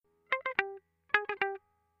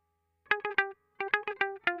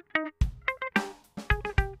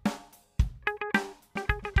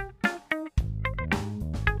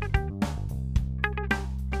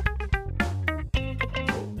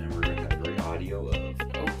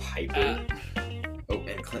hyper. Oh,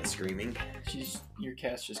 and Clint screaming. Your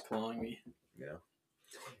cat's just clawing me. Yeah,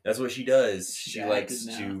 that's what she does. She's She likes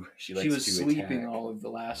active to. now. She likes She was to sleeping attack. all of the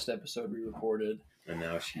last episode we recorded, And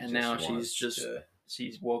now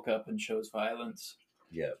she's woke up and shows violence.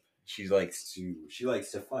 Yep. She likes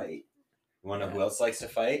to fight. You wanna know who else likes to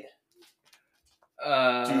fight?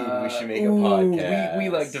 Dude, we should make a podcast. We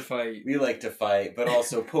like to fight. We like to fight, but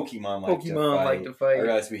also Pokemon like to fight. I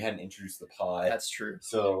realized we hadn't introduced the pod. That's true.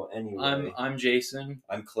 So anyway, I'm Jason.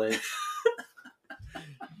 I'm Clint.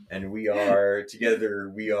 And we are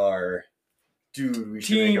together. We are, dude. We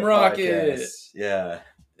should Team make a Rocket. Podcast. Yeah,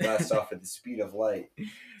 blast off at the speed of light.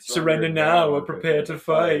 Surrender now or prepare to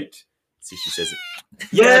fight. See, she says it.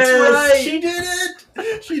 Yes, that's right. She did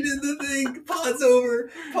it. She did the thing. Pod's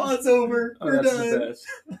over. Pod's over. Oh, We're that's done. the best.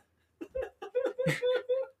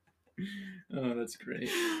 Oh, that's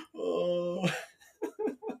great. Oh.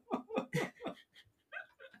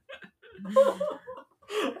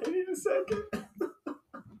 I need a second.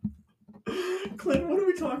 Clint, what are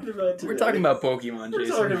we talking about today? We're talking about Pokemon, Jason. We're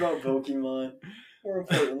talking about Pokemon. More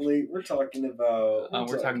importantly, we're talking about...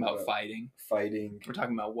 We're talking about fighting. Fighting. We're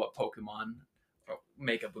talking about what Pokemon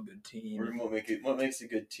make up a good team. What makes a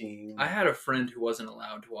good team. I had a friend who wasn't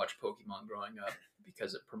allowed to watch Pokemon growing up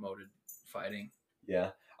because it promoted fighting.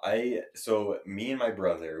 Yeah. So me and my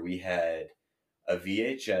brother, we had a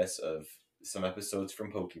VHS of some episodes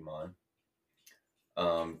from Pokemon.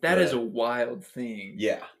 That is a wild thing.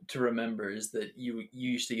 Yeah. To remember is that you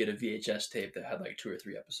used to get a VHS tape that had like 2 or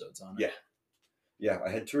 3 episodes on it. Yeah. Yeah, I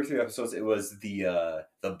had 2 or 3 episodes. It was the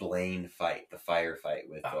Blaine fight, the fire fight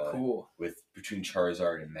with cool. with between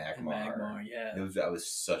Charizard and Magmar. Yeah. That was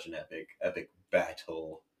such an epic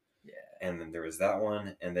battle. Yeah. And then there was that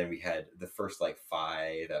one, and then we had the first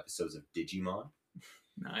 5 episodes of Digimon.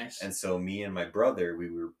 Nice. And so me and my brother,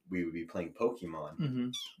 we would be playing Pokemon, mm-hmm.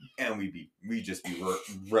 and we'd just be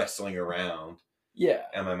wrestling around. Yeah.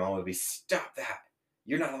 And my mom would be, "Stop that!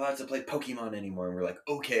 You're not allowed to play Pokemon anymore." And we're like,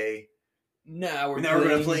 "Okay." Now we're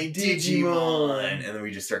going to play Digimon. And then we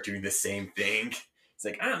just start doing the same thing. It's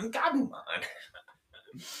like, I'm Gabumon.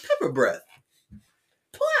 Pepper breath.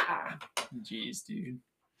 Plah! Jeez, dude.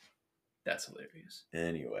 That's hilarious.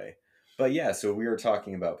 Anyway. But yeah, so we were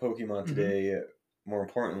talking about Pokemon today. Mm-hmm. More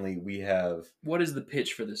importantly, we have... What is the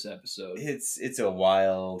pitch for this episode? It's a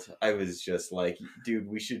wild... I was just like, dude,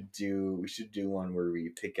 we should do one where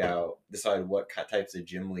we decide what types of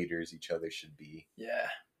gym leaders each other should be. Yeah.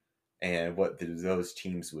 And what those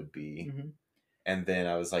teams would be. Mm-hmm. And then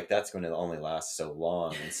I was like, that's going to only last so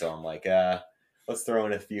long. And so I'm like, let's throw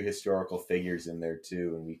in a few historical figures in there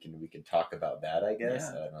too, and we can talk about that, I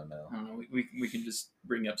guess. Yeah. I don't know. We can just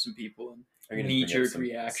bring up some people and knee-jerk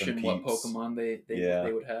reaction, what Pokemon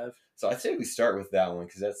they would have. So I'd say we start with that one,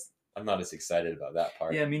 because I'm not as excited about that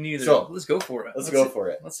part. Yeah, me neither. So let's go for it. Let's go for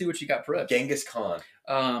it. Let's see what you got prepped. Genghis Khan.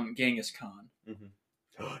 Genghis Khan. Mm-hmm.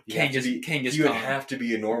 Kangaskhan. He would have to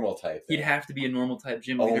be a normal type. Then. He'd have to be a normal type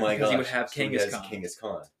gym leader because he would have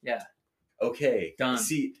Kangaskhan. Yeah. Okay. Done.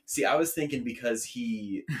 See, I was thinking because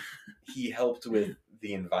he helped with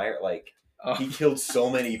the environment, he killed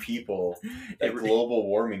so many people that global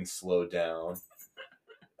warming slowed down.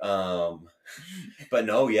 But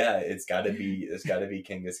no, yeah, it's got to be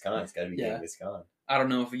Genghis Khan. It's got to be Genghis Khan. I don't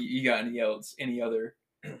know if you got any other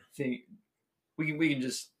thing. We can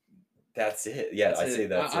just. That's it. Yeah, I'd say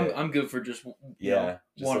that's it. I'm good for just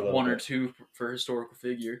one or two for historical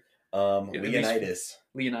figure. Leonidas.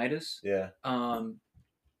 Leonidas? Yeah.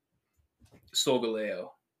 Solgaleo.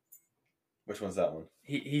 Which one's that one?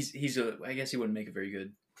 He's I guess he wouldn't make a very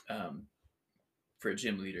good for a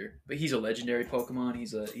gym leader, but he's a legendary Pokemon.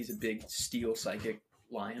 He's a big steel psychic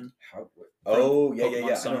lion. Yeah. I know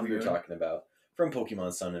who you're talking about. From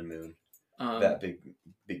Pokemon Sun and Moon. That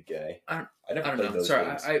big guy. I never played those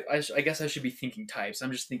games. I guess I should be thinking types.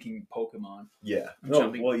 I'm just thinking Pokemon. Yeah.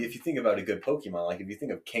 Well, if you think about a good Pokemon, if you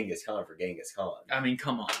think of Genghis Khan for Genghis Khan. I mean,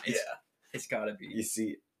 come on. It's gotta be. You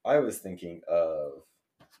see, I was thinking of...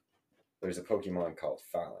 There's a Pokemon called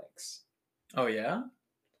Phalanx. Oh, yeah?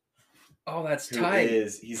 Oh, that's tight.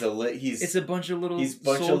 It's a bunch of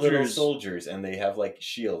little soldiers, and they have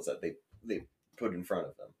shields that they put in front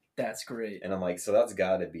of them. That's great. And I'm like, so that's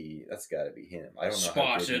gotta be him. I don't know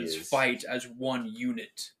Spartans fight as one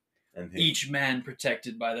unit. And each man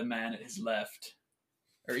protected by the man at his left.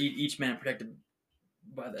 Or each man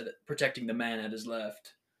protecting the man at his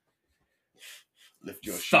left. Lift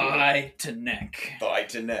your shield. Thigh to neck. Thigh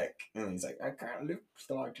to neck. And he's like, I can't lift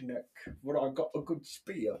thigh to neck, but I got a good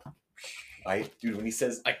spear. Dude, when he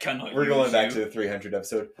says, I cannot. we're going back to the 300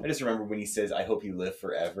 episode. I just remember when he says, I hope you live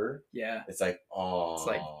forever. Yeah. It's like, oh. It's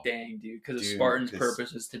like, dang, dude. Because a Spartan's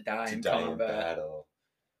purpose is to die in combat. In battle.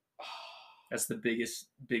 That's the biggest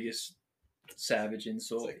savage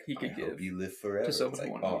insult like, he could give. Hope you live forever. To someone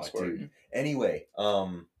who wanted to be Spartan. Dude. Anyway,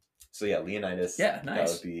 so yeah, Leonidas. Yeah,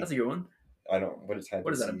 nice. That's a good one. I don't. What is type?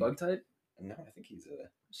 What is that? A bug type? No, I think he's a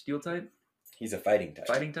steel type. He's a fighting type.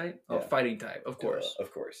 Fighting type? Oh, yeah. Fighting type. Of course.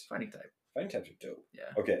 Of course. Fighting type. Fighting types are dope.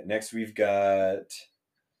 Yeah. Okay, next we've got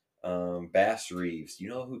Bass Reeves. You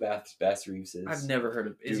know who Bass Reeves is? I've never heard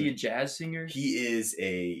of. Is he a jazz singer? He is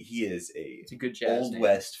a. It's a good jazz Old name.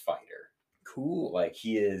 West fighter. Cool. Like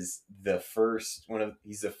he is the first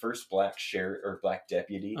He's the first black sheriff or black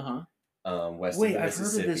deputy. West of the I've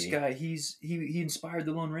heard of this guy. He inspired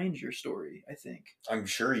the Lone Ranger story, I think. I'm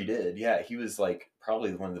sure he did. Yeah, he was like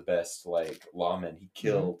probably one of the best like lawmen. He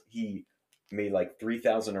killed. He made like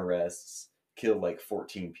 3,000 arrests. Killed like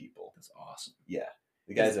 14 people. That's awesome. Yeah,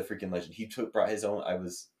 the guy's a freaking legend. He brought his own. I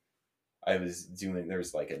was doing.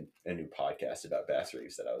 There's like a new podcast about Bass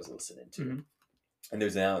Reeves that I was listening to. And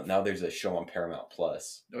there's now there's a show on Paramount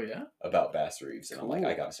Plus. Oh yeah, about Bass Reeves, and cool. I'm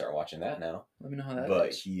like, I gotta start watching that now. Let me know how that. But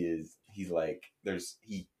is. he's like,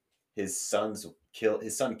 his son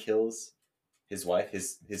kills his wife,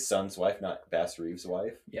 his son's wife, not Bass Reeves'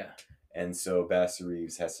 wife. Yeah. And so Bass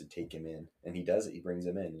Reeves has to take him in, and he does it. He brings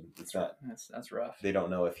him in. It's not. That's rough. They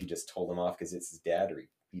don't know if he just told him off because it's his dad, or he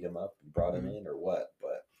beat him up and brought him in, or what.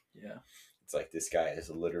 But yeah, it's like this guy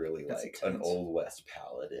is literally that's like intense. an Old West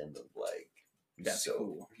paladin of like. That's so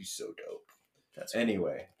cool. He's so dope. That's cool.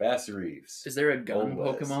 Anyway, Bass Reeves. Is there a gun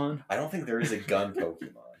Pokemon? I don't think there is a gun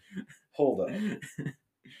Pokemon. Hold up. There's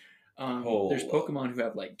Pokemon who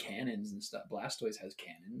have like cannons and stuff. Blastoise has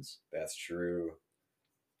cannons. That's true.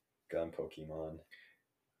 Gun Pokemon.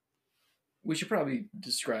 We should probably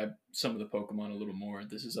describe some of the Pokemon a little more.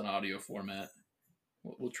 This is an audio format.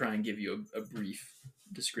 We'll try and give you a brief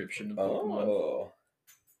description of Pokemon. Oh.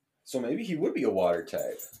 So maybe he would be a water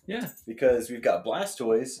type. Yeah. Because we've got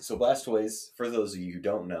Blastoise. So Blastoise, for those of you who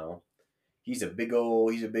don't know, he's a big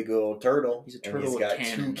old turtle. He's a turtle and he's with got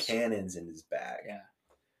cannons. 2 cannons in his back. Yeah.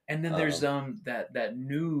 And then there's that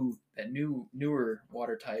newer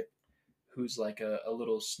water type who's like a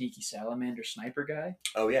little sneaky salamander sniper guy.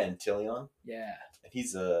 Oh yeah, and Tillion. Yeah.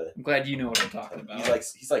 He's I'm glad you know what I'm talking about.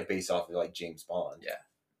 He's like based off of like James Bond. Yeah.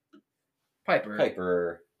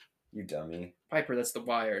 Piper. You dummy. Piper, that's the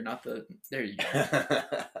wire, not the. There you go.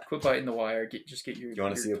 Quit biting the wire. Just get your. You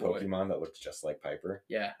want to see a toy. Pokemon that looks just like Piper?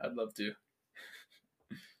 Yeah, I'd love to.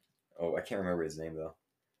 Oh, I can't remember his name though.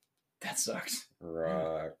 That sucks.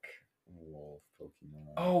 Rock Wolf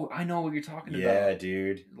Pokemon. Oh, I know what you're talking about. Yeah,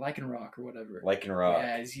 dude. Lycanroc or whatever. Lycanroc.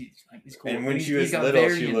 Yeah, he's cool. And when she was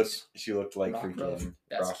little, she looked like freaking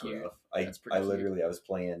Rockruff. I literally was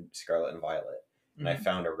playing Scarlet and Violet. And I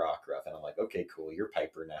found a Rockruff, and I'm like, okay, cool, you're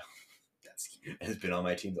Piper now. That's cute. And it's been on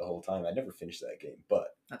my team the whole time. I never finished that game,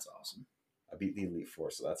 but that's awesome. I beat the Elite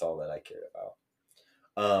Four, so that's all that I cared about.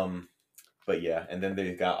 But yeah, and then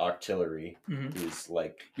they've got Octillery, who's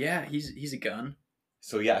like, yeah, he's a gun.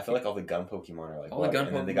 So yeah, I feel like all the gun Pokemon are like all the gun,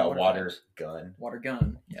 and then they got water gun. Water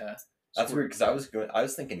gun, yeah. That's weird because I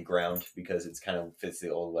was thinking ground because it's kind of fits the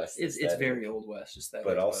Old West. It's very Old West, just that.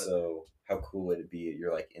 But also, how cool would it be?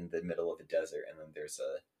 You're like in the middle of a desert, and then there's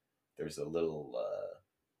a little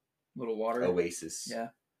water oasis. Yeah,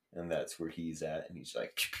 and that's where he's at, and he's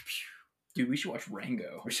like, dude, we should watch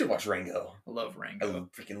Rango. We should watch Rango. I love Rango. I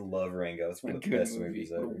freaking love Rango. It's one of the best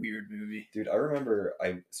movies ever. What a weird movie, dude. I remember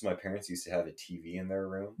so my parents used to have a TV in their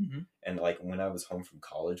room, and like when I was home from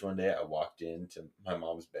college one day, I walked into my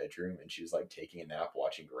mom's bedroom, and she was like taking a nap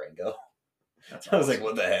watching Rango. That's I was like,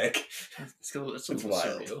 what the heck? It's wild.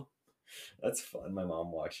 Surreal. That's fun. My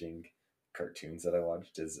mom watching cartoons that I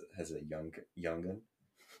watched as a youngin.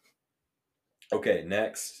 Okay,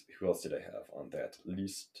 next. Who else did I have on that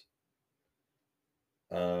list?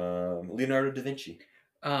 Leonardo da Vinci.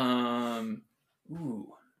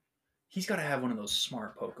 Ooh, he's got to have one of those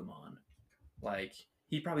smart Pokemon. Like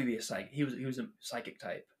he'd probably be a psychic. He was a psychic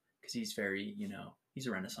type because he's very, he's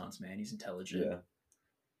a Renaissance man. He's intelligent. Yeah.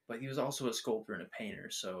 But he was also a sculptor and a painter.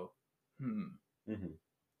 So,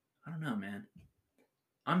 I don't know, man.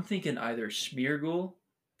 I'm thinking either Smeargle,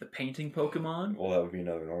 the painting Pokemon. Well, that would be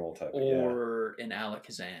another normal type. Or an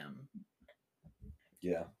Alakazam.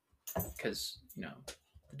 Yeah. Because, the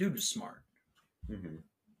dude was smart.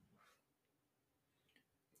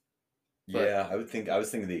 Yeah, I was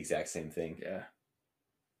thinking the exact same thing. Yeah.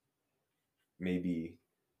 Maybe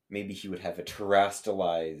maybe he would have a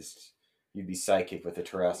terastallized. You'd be psychic with a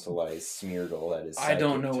terastallized Smeargle that is psychic I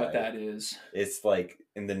don't know type. what that is. It's like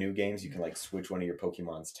in the new games you can like switch one of your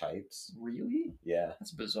Pokemon's types. Really? Yeah.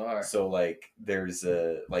 That's bizarre. So like there's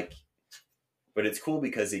a like, but it's cool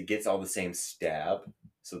because it gets all the same stab,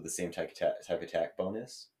 so the same type attack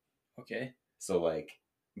bonus. Okay. So like,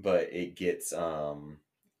 but it gets the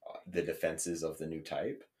defenses of the new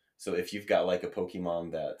type. So if you've got like a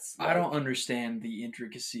Pokemon that's like, I don't understand the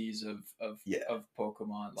intricacies of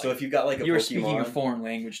Pokemon. So if you've got like a you're Pokemon, speaking a foreign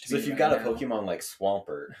language to so me. if you've right got now. a Pokemon like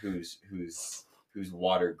Swampert, who's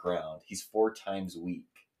water ground, he's 4 times weak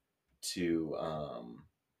to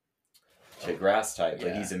grass type,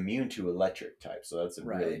 but he's immune to electric type, so that's a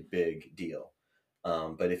really big deal.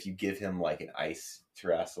 But if you give him like an ice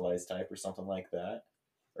terastallized type or something like that,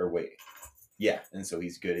 and so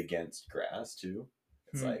he's good against grass too.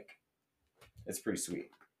 It's like, it's pretty sweet.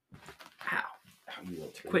 Ow. You little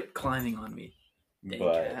turd. Quit climbing on me. Dang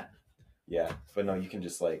But cat. yeah, but no, you can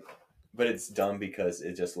just like, but it's dumb because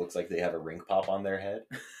it just looks like they have a ring pop on their head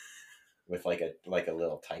with like a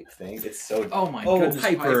little type thing. It's so. Oh my goodness,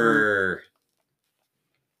 Piper.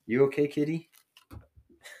 You okay, kitty?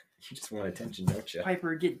 You just want attention, don't you?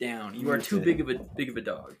 Piper, get down. You are too big of a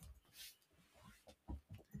dog.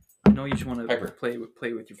 I know you just want to play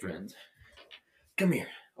with your friends. Come here,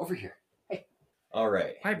 over here. Hey. All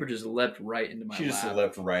right. Piper just leapt right into my lap. She just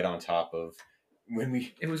leapt right on top of when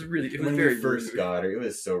we. It was very first rude. got her. It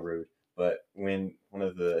was so rude. But when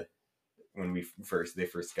they first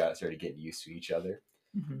started getting used to each other,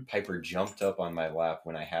 Piper jumped up on my lap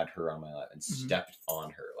when I had her on my lap and stepped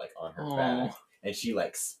on her, like on her back. And she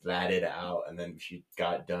like splatted out, and then she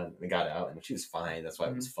got out, and she was fine. That's why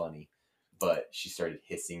it was funny. But she started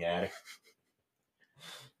hissing at her.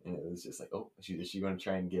 And it was just like, oh, is she going to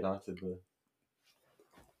try and get onto the...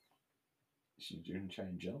 Is she going to try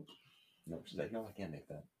and jump? No, she's like, no, I can't make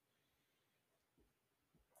that.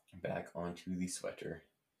 Back onto the sweater.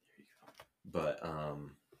 There you go. But,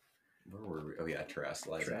 where were we? Oh, yeah,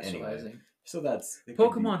 terastallizing. Anyway, so that's...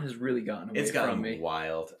 Pokemon has really gotten away from me. It's gotten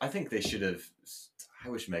wild. I think they should have... I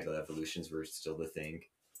wish Mega Evolutions were still the thing.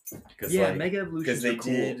 Yeah, Mega Evolutions are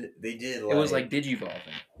cool. They did like... It was like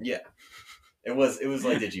Digivolving. Yeah. It was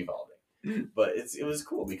like Digivolving. But it was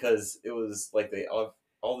cool because it was like they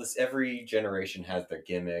all this, every generation has their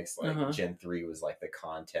gimmicks. Like Gen 3 was like the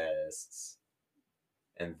contests.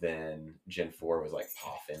 And then Gen 4 was like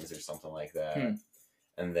Poffins or something like that.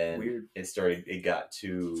 And then it got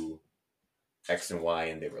to X and Y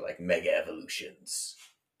and they were like Mega Evolutions.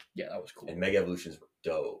 Yeah, that was cool. And Mega Evolutions were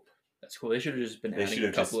dope. That's cool. They should have just been adding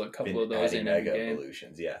a couple of those in Mega game.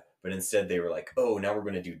 Evolutions, yeah. But instead they were like, oh, now we're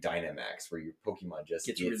going to do Dynamax, where your Pokemon just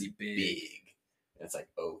gets really big. And it's like,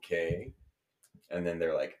 okay. And then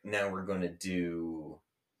they're like, now we're going to do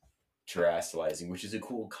terastallizing, which is a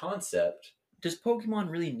cool concept. Does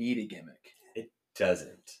Pokemon really need a gimmick? It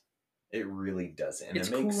doesn't. It really doesn't. And it's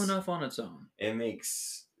cool enough on its own. It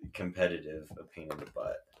makes competitive a pain in the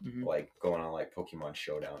butt. Like going on like Pokemon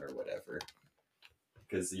Showdown or whatever.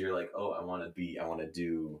 Because you're like, oh, I want to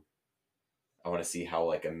see how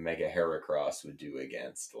like a Mega Heracross would do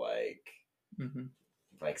against like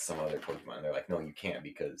some other Pokemon. They're like, no, you can't,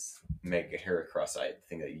 because Mega Heracross, I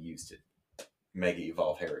think that you used to Mega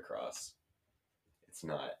Evolve Heracross. It's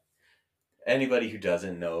not. Anybody who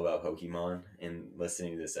doesn't know about Pokemon and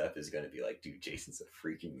listening to this app is going to be like, dude, Jason's a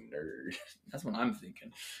freaking nerd. That's what I'm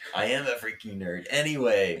thinking. I am a freaking nerd.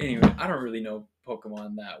 Anyway, I don't really know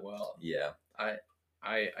Pokemon that well. Yeah. I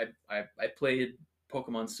played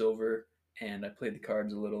Pokemon Silver, and I played the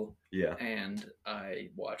cards a little. Yeah. And I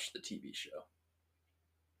watched the TV show.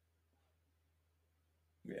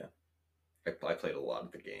 Yeah. I played a lot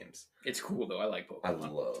of the games. It's cool, though. I like Pokemon. I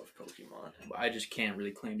love Pokemon. I just can't really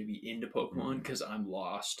claim to be into Pokemon because I'm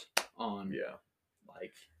lost on... Yeah.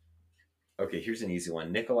 Like... Okay, here's an easy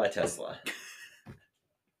one. Nikola Tesla.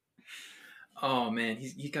 Oh, man.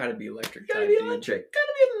 He's got to be electric type. Gotta be an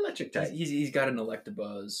electric type. He's got an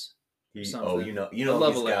Electabuzz. You know, I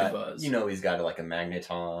love Electabuzz. He's got like a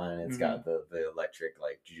Magneton. It's got the electric,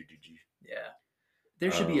 like... Yeah.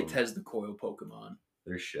 There should be a Tesla Coil Pokemon.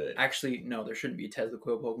 There should. Actually, no, there shouldn't be a Tesla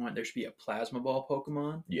Coil Pokemon. There should be a Plasma Ball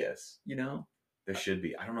Pokemon. Yes. You know? There should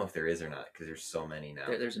be. I don't know if there is or not, because there's so many now.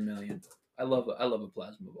 There's a million. I love a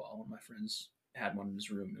Plasma Ball. One of my friends had one in his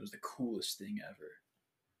room. It was the coolest thing ever.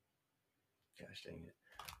 Gosh dang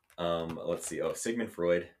it. Let's see. Oh, Sigmund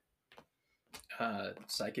Freud.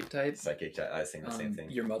 Psychic type. I was saying the same thing.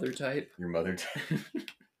 Your mother type. Vlad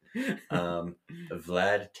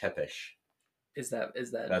Tepes. Is that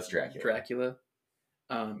That's Dracula. Dracula.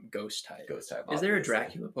 Ghost type. Ghost type. Is there a obviously.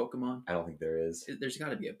 Dracula Pokemon? I don't think there is. There's got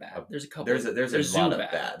to be a bat. There's a couple. There's a lot of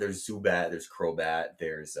Zubat. bat. There's Zubat. There's Crobat.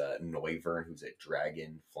 There's Noivern, who's a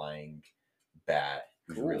dragon flying bat,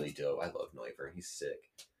 who's really dope. I love Noivern. He's sick.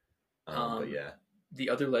 But yeah, the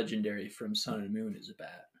other legendary from Sun and Moon is a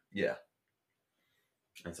bat. Yeah.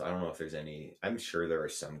 And so I don't know if there's any. I'm sure there are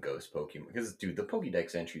some ghost Pokemon because, dude, the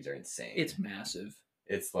Pokédex entries are insane. It's massive.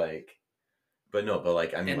 It's like, but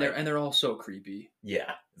like I mean, and they're all so creepy.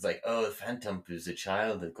 Yeah, it's like, oh, the Phantom is a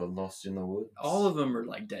child that got lost in the woods. All of them are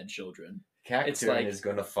like dead children. Cacturn like, is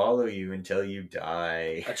going to follow you until you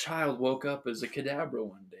die. A child woke up as a Kadabra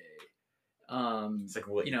one day. It's like,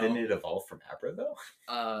 what? Didn't it evolve from Abra though?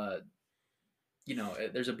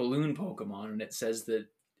 There's a balloon Pokemon, and it says that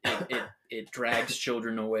it drags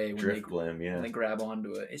children away when when they grab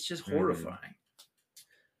onto it. It's just horrifying.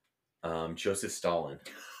 Joseph Stalin.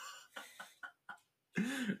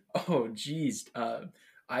 Oh, geez.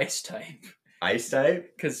 Ice type. Ice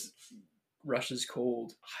type? Because Russia's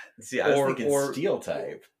cold. See, I was thinking steel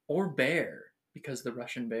type. Or bear, because the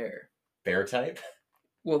Russian bear. Bear type?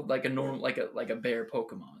 Well, like a normal, like a bear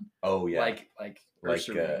Pokemon. Oh yeah, like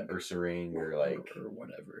Ursaring or like or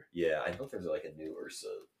whatever. Yeah, I know there's like a new Ursa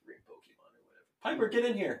Ring Pokemon or whatever. Piper, get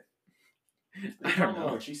in here. I don't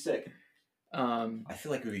know. She's sick. I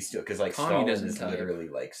feel like it would be steel because like Tommy Stalin is literally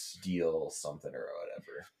like steel something or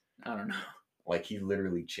whatever. I don't know. Like he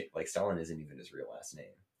literally like Stalin isn't even his real last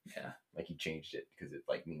name. Yeah. Like he changed it because it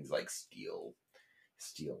like means like steel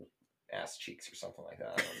ass cheeks or something like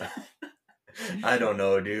that. I don't know. I don't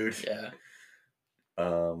know, dude. Yeah.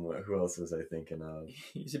 Who else was I thinking of?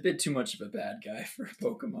 He's a bit too much of a bad guy for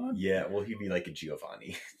Pokemon. Yeah, well, he'd be like a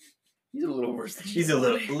Giovanni. He's a little worse than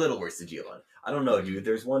Giovanni. He's a little worse than Giovanni. I don't know, dude.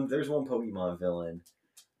 There's one Pokemon villain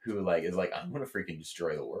who like is like, I'm gonna freaking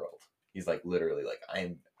destroy the world. He's like literally like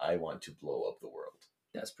I want to blow up the world.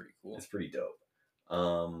 That's pretty cool. It's pretty dope.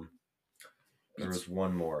 There was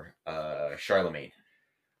one more. Charlemagne.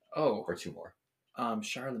 Oh. Or two more.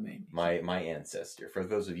 Charlemagne. My ancestor. For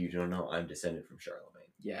those of you who don't know, I'm descended from Charlemagne.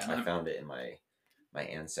 Yeah. I found it in my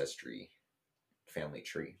ancestry family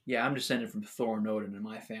tree. Yeah, I'm descended from Thor and Odin in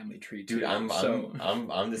my family tree too. Dude, I'm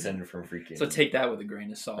descended from freaking. So take that with a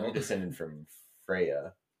grain of salt. I'm descended from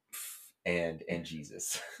Freya and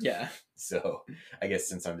Jesus. Yeah. So I guess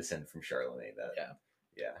since I'm descended from Charlemagne,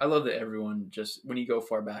 yeah. I love that everyone just when you go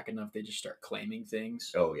far back enough, they just start claiming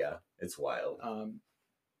things. Oh yeah, it's wild.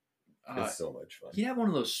 It's so much fun. You have one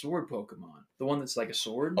of those sword Pokemon, the one that's like a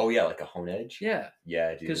sword. Oh yeah, like a Honedge. Yeah,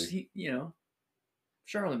 yeah, dude. Because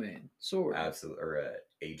Charlemagne sword. Absolutely, or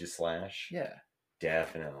Aegislash. Yeah,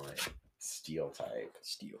 definitely. Steel type.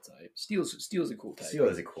 Steel's a cool type. Steel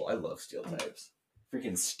is a cool. I love steel types.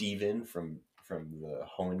 Freaking Steven from the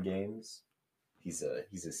Hoenn games. He's a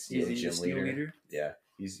steel gym leader. Yeah,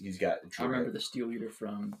 he's got. I remember the steel leader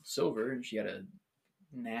from Silver, and she had a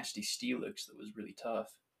nasty Steelix that was really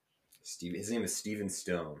tough. His name is Steven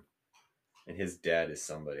Stone, and his dad is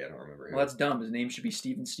somebody I don't remember who. Well, that's dumb. His name should be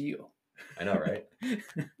Steven Steel. I know, right?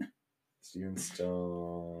 Steven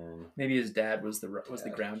Stone. Maybe his dad was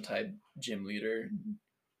the ground type gym leader.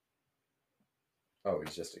 Oh,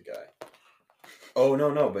 he's just a guy. Oh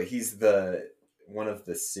no, but he's one of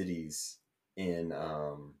the cities in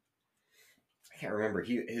I can't remember.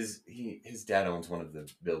 His dad owns one of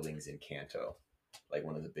the buildings in Kanto, like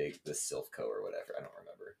one of the Silphco or whatever. I don't remember.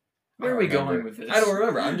 Where are we going with this? I don't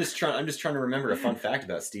remember. I'm just trying to remember a fun fact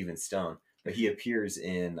about Steven Stone. But he appears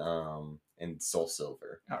in Soul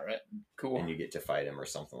Silver. All right, cool. And you get to fight him or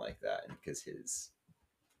something like that, and because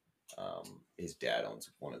his dad owns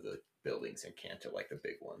one of the buildings in Kanto, like the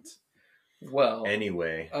big ones. Well,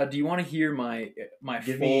 anyway, do you want to hear my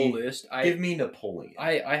full list? Give me Napoleon.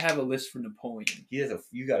 I have a list for Napoleon.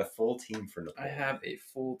 You got a full team for Napoleon. I have a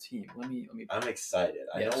full team. Let me. I'm excited.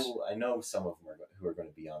 Yes. I know some of them who are going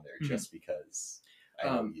to be on there just because I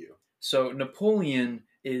know you. So Napoleon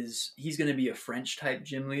he's going to be a French type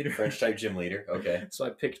gym leader. French type gym leader. Okay. So I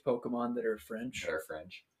picked Pokemon that are French.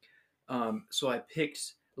 So I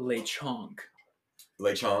picked Lechonk.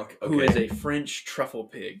 Lechonk, okay. Who is a French truffle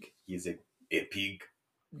pig. He's a pig.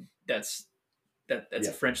 That's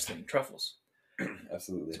a French thing. Truffles.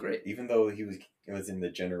 Absolutely. It's great. Even though he was in the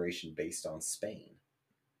generation based on Spain.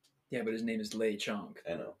 Yeah, but his name is Lechonk.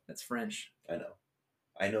 I know. That's French.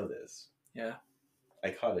 I know this. Yeah. I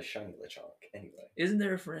caught a shiny Lechonk anyway. Isn't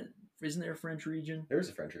there a French region? There is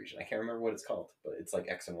a French region. I can't remember what it's called, but it's like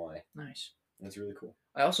X and Y. Nice. And it's really cool.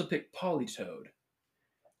 I also picked Politoed.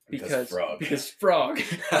 Because frog. Because frog.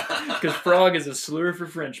 Because frog is a slur for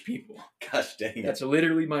French people. Gosh dang it. That's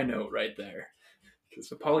literally my note right there.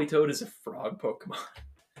 So Politoed is a frog Pokemon.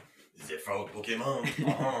 C'est fort Pokémon.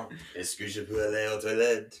 Est-ce que je peux aller aux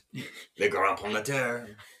toilettes? Le grand promoteur.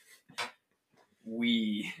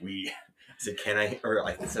 We. So can I, or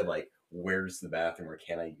I said like, where's the bathroom, or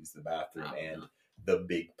can I use the bathroom? And the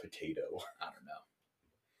big potato. I don't know.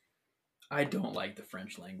 I don't like the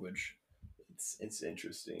French language. It's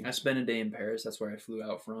interesting. I spent a day in Paris. That's where I flew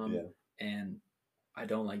out from. Yeah. And I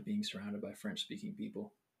don't like being surrounded by French-speaking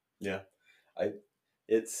people. Yeah. I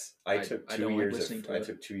took 2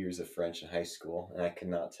 years of French in high school, and I could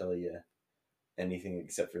not tell you anything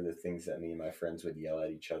except for the things that me and my friends would yell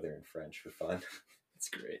at each other in French for fun. That's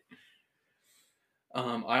great.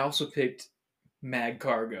 I also picked Mag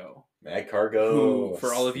Cargo. Mag Cargo, who,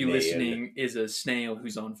 for all of you listening, is a snail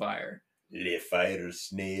who's on fire. Le fire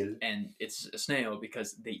snail. And it's a snail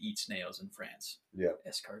because they eat snails in France. Yeah.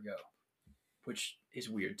 Escargot, which is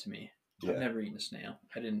weird to me. Yeah. I've never eaten a snail.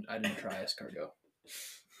 I didn't try escargot.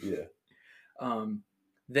 Yeah.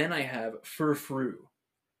 Then I have Frou.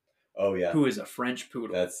 Oh yeah. Who is a French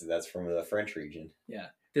poodle. That's from the French region. Yeah.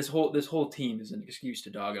 This whole team is an excuse to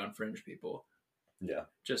dog on French people. Yeah.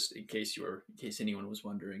 Just in case anyone was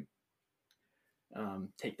wondering.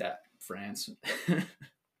 Take that, France.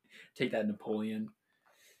 Take that, Napoleon.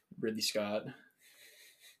 Ridley Scott.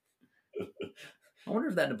 I wonder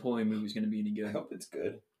if that Napoleon movie is going to be any good. I hope it's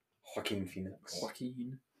good. Joaquin Phoenix.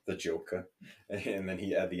 Joaquin. The Joker. And then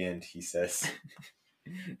at the end he says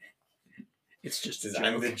it's just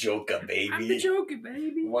I'm the Joker, baby. I'm the Joker,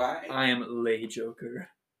 baby. Why? I am Le Joker.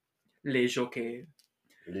 Le Joker.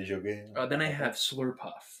 Le Joker. Then I have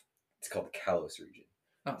Slurpuff. It's called the Kalos region.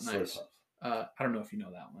 Oh, nice. Slurpuff. I don't know if you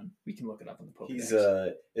know that one. We can look it up on the Pokédex. He's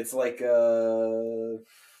it's like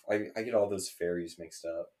I get all those fairies mixed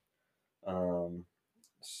up.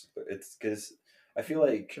 It's because I feel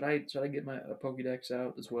like should I get my Pokédex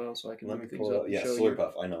out as well so I can look things up? Yeah,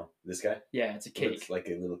 Slurpuff. I know this guy. Yeah, it's a cake. It's like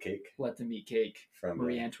a little cake. Let them eat cake From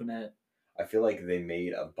Marie Antoinette. I feel like they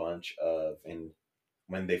made a bunch of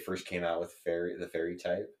when they first came out with the fairy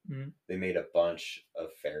type, they made a bunch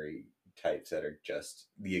of fairy types that are just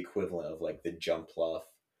the equivalent of like the Jumpluff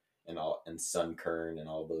and Sunkern and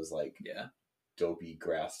all those like dopey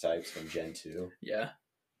grass types from Gen 2. Yeah.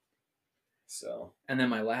 So. And then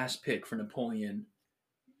my last pick for Napoleon,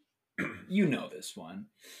 you know this one.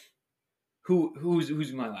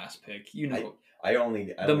 Who's my last pick? You know. I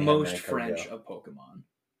only the most French of Pokemon.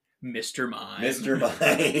 Mr. Mime. Mr.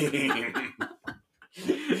 Mime.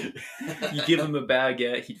 You give him a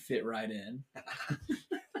baguette, he'd fit right in.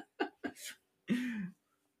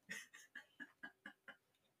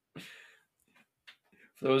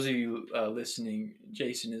 For those of you listening,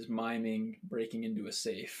 Jason is miming breaking into a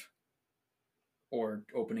safe or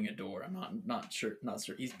opening a door. I'm not sure.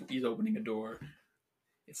 He's opening a door.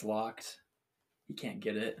 It's locked. He can't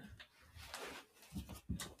get it.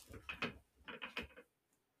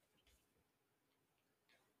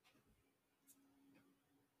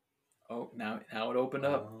 Oh, now it opened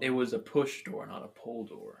up. It was a push door, not a pull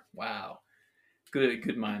door. Wow.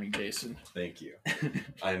 Good miming, Jason. Thank you.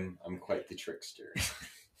 I'm quite the trickster.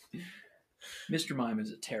 Mr. Mime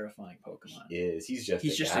is a terrifying Pokemon. He is. He's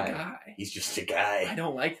just a guy. He's just a guy. I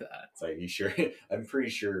don't like that. It's like, you sure? I'm pretty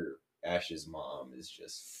sure Ash's mom is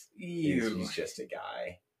just he's just a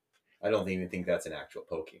guy. I don't even think that's an actual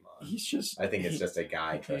Pokemon. I think it's just a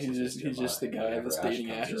guy. He's just the guy that's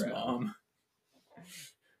dating Ash's mom.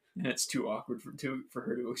 And it's too awkward for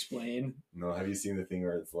her to explain. No, have you seen the thing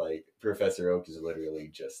where it's like Professor Oak is literally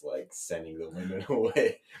just like sending the women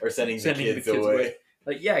away or sending the kids away?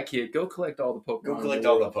 Like, yeah, kid, go collect all the Pokemon. Go collect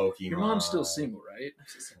all the Pokemon. Your mom's still single, right?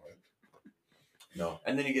 No.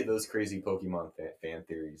 And then you get those crazy Pokemon fan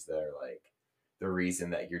theories that are like, the reason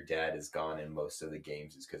that your dad is gone in most of the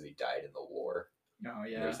games is because he died in the war. Oh,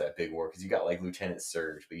 yeah. And there's that big war. Because you got like Lieutenant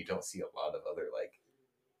Surge, but you don't see a lot of other like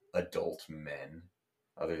adult men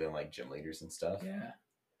other than like gym leaders and stuff. Yeah.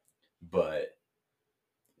 But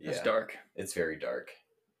yeah. It's dark. It's very dark.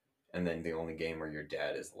 And then the only game where your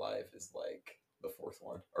dad is alive is like the fourth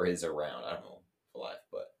one. Or is around. I don't know if alive,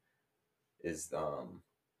 but is the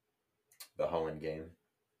Hoenn game.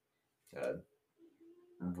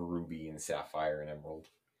 Ruby and Sapphire and Emerald.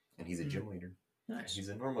 And he's a gym leader. Nice. He's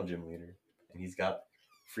a normal gym leader. And he's got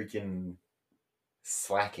freaking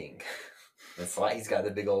slacking. And he's got the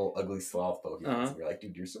big old ugly sloth Pokemon. And you're like,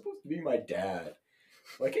 dude, you're supposed to be my dad.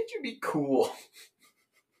 Why can't you be cool?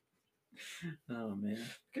 Oh, man.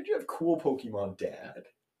 Could you have cool Pokemon dad?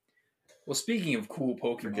 Well, speaking of cool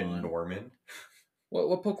Pokemon. Freaking Norman.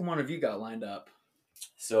 What Pokemon have you got lined up?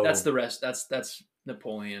 So that's the rest. That's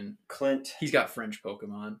Napoleon. Clint. He's got French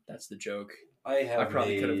Pokemon. That's the joke. I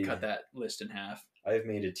probably could have cut that list in half. I've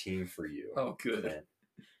made a team for you. Oh, good. Clint.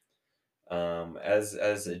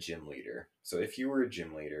 As a gym leader. So if you were a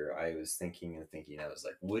gym leader, I was thinking. I was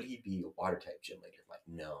like, would he be a water type gym leader? I'm like,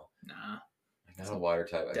 no. Nah. Like, not a water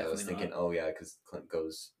type. I was thinking, not. oh yeah, because Clint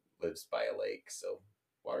lives by a lake, so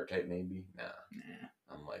water type maybe. Nah.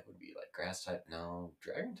 I'm like, would be like grass type? No.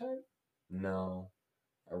 Dragon type? No.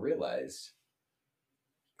 I realized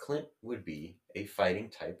Clint would be a fighting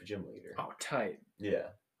type gym leader. Oh, type. Yeah.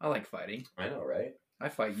 I like fighting. I know, right? I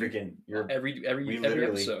fight freaking you every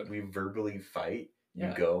episode. We verbally fight. Yeah.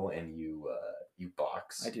 You go and you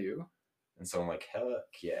box. I do. And so I'm like,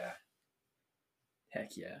 heck yeah.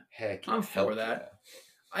 Heck yeah. Heck yeah. I'm for that. Yeah.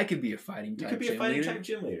 I could be a fighting type. You could be a fighting type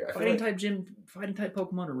gym leader. Fighting type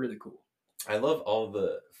Pokemon are really cool. I love all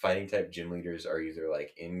the fighting type gym leaders are either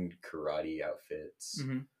like in karate outfits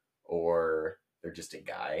or they're just a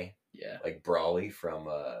guy. Yeah. Like Brawly from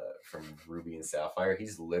Ruby and Sapphire.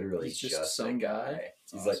 He's literally just some guy.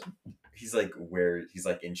 He's awesome. He's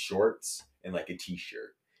like in shorts and like a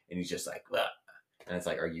t-shirt. And he's just like, ugh. And it's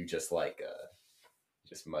like, are you just like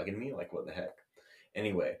just mugging me? Like what the heck?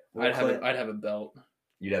 Anyway, I'd have a belt.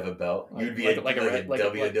 You'd have a belt. Like, You'd be like a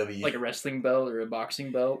WWE, like a wrestling belt or a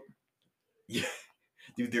boxing belt. Yeah,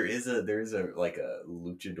 dude. There is a like a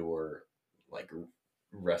luchador like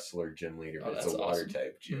wrestler gym leader, but it's a water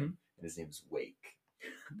type gym, and his name's Wake.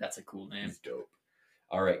 That's a cool name. He's dope.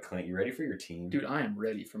 All right, Clint, you ready for your team? Dude, I am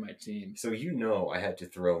ready for my team. So I had to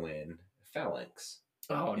throw in Phalanx.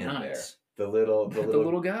 Oh, nice. There. The little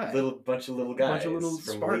guy. Bunch of little guys. Bunch of little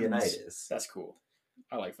from Spartans. Leonidas. That's cool.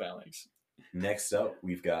 I like Phalanx. Next up,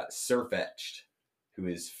 we've got Sirfetch'd, who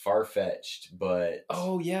is far-fetched, but...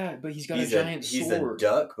 Oh, yeah, but he's got a giant sword. He's a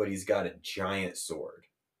duck, but he's got a giant sword.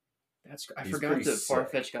 I forgot that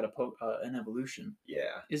Farfetch'd got an evolution.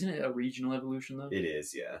 Yeah. Isn't it a regional evolution, though? It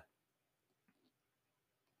is, yeah.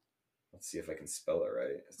 Let's see if I can spell it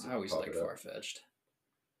right. I always like Farfetch'd.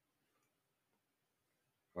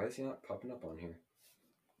 Why is he not popping up on here?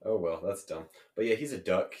 Oh, well, that's dumb. But yeah, he's a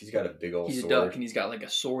duck. He's got a big old sword. He's a duck, and he's got like a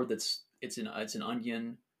sword it's an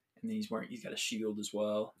onion, and then he's got a shield as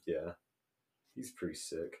well. Yeah. He's pretty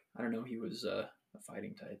sick. I don't know, he was a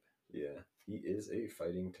fighting type. Yeah, he is a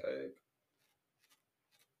fighting type.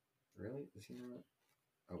 Really? Is he not?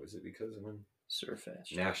 Oh, is it because when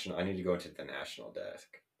Sirfetch'd. I need to go into the national dex.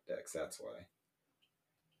 That's why.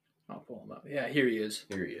 I'll pull him up. Yeah, here he is.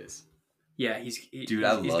 Yeah, he's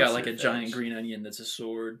got like a giant green onion that's a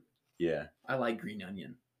sword. Yeah. I like green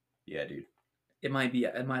onion. Yeah, dude. It might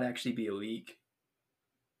actually be a leak.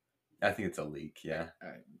 I think it's a leak, yeah. All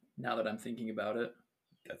right. Now that I'm thinking about it.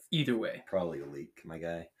 That's either way. Probably a leak, my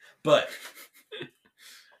guy. But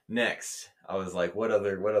next, I was like, what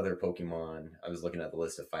other Pokemon? I was looking at the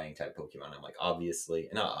list of fighting type Pokemon. I'm like, not obviously,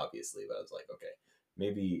 but I was like, okay,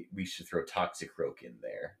 maybe we should throw Toxicroak in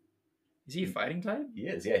there. Is he a fighting type? He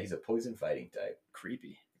is, yeah. He's a poison fighting type.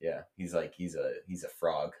 Creepy. Yeah, he's a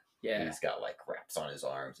frog. Yeah. He's got like wraps on his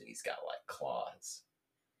arms and he's got like claws.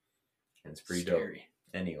 And it's pretty scary.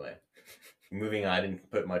 Dope. Anyway, moving on, I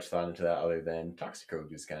didn't put much thought into that other than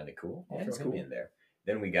Toxicroak is kind of cool. I'll throw him in there.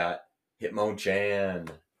 Then we got Hitmonchan.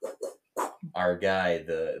 Our guy,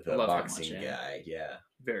 the boxing guy. Yeah.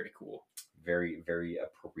 Very cool. Very, very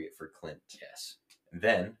appropriate for Clint. Yes.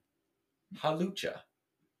 Then, Hawlucha.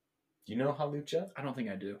 Do you know Hawlucha? I don't think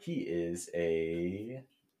I do. He is a...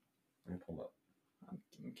 Let me pull him up.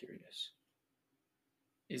 I'm curious.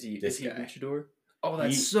 Is he guy. A luchador? Oh,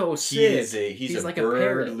 that's so sick. He's like a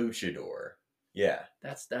bird luchador. Yeah.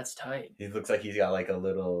 That's tight. He looks like he's got like a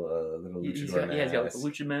little luchador mask. Yeah, he's got like a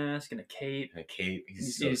lucha mask and a cape.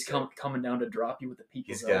 He's coming down to drop you with a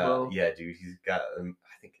people's elbow. Yeah, dude. He's got, I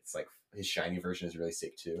think it's like, his shiny version is really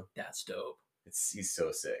sick too. That's dope. He's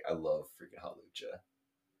so sick. I love freaking Hawlucha.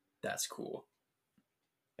 That's cool.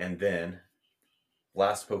 And then,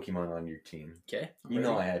 last Pokemon on your team. Okay. You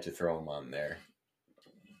know I had to throw him on there.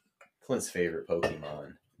 Clint's favorite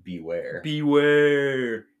Pokemon, Beware.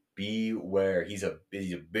 Beware. He's a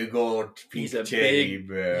big old pink teddy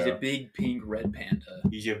bear. He's a big pink red panda.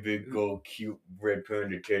 He's a big old cute red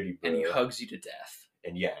panda teddy bear. And he hugs you to death.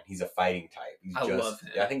 And yeah, he's a fighting type. I love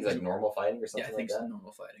him. I think he's like normal fighting or something like that. Yeah, I think it's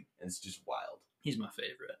normal fighting. And it's just wild. He's my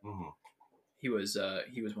favorite. Mm-hmm. He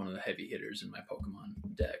was one of the heavy hitters in my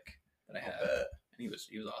Pokemon deck that I have. And he was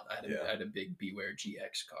awesome. I had a big Beware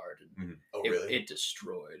GX card. And Oh, really? It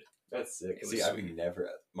destroyed. That's sick. See, I've never...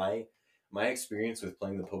 My experience with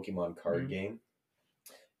playing the Pokemon card game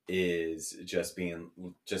is just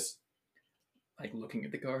like looking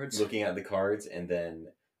at the cards. Looking at the cards, and then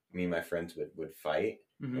me and my friends would fight,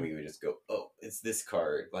 and we would just go, "Oh, it's this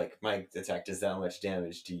card. Like my attack does that much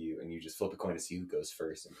damage to you," and you just flip a coin to see who goes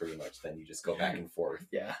first, and pretty much then you just go back and forth.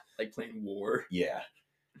 Yeah, like playing War. Yeah,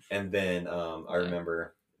 And then I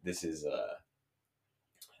remember this is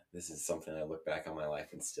something I look back on my life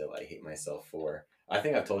and still I hate myself for. I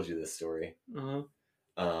think I've told you this story.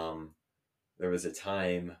 There was a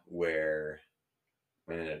time where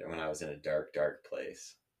when I was in a dark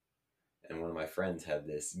place, and one of my friends had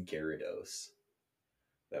this Gyarados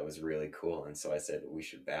that was really cool, and so I said we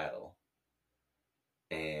should battle,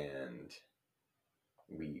 and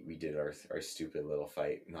we did our stupid little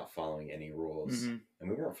fight, not following any rules, and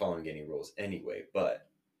we weren't following any rules anyway. But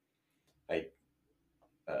I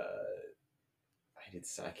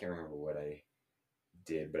can't remember what I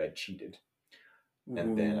did, but I cheated.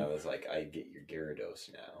 And then I was like, I get your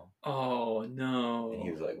Gyarados now. Oh, no. And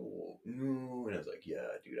he was like, well, no. And I was like, yeah,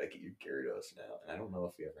 dude, I get your Gyarados now. And I don't know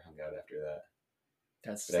if we ever hung out after that.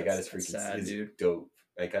 I got his freaking dope.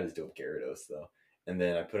 I got his dope Gyarados, though. And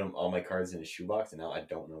then I put all my cards in his shoebox, and now I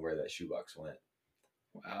don't know where that shoebox went.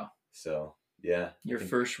 Wow. So, yeah. Your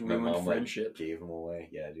first ruined friendship. Gave him away.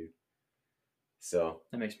 Yeah, dude. So.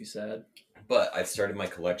 That makes me sad. But I've started my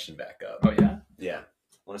collection back up. Oh, yeah? Yeah.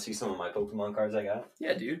 Want to see some of my Pokemon cards I got?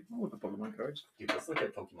 Yeah, dude. I'll look at Pokemon cards. Dude, let's look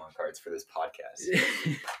at Pokemon cards for this podcast.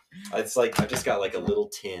 It's like, I just got like a little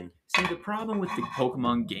tin. See, the problem with the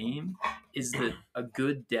Pokemon game is that a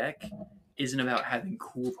good deck isn't about having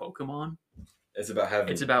cool Pokemon. It's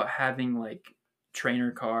about having like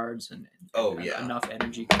trainer cards and enough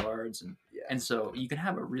energy cards. And so you can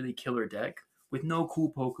have a really killer deck with no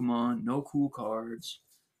cool Pokemon, no cool cards.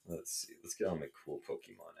 Let's see. Let's get all my cool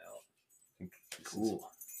Pokemon out. Cool.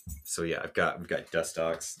 So yeah, we've got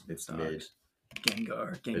Dustox. It's mid.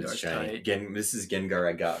 Gengar's tight. This is Gengar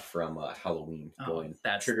I got from Halloween. Going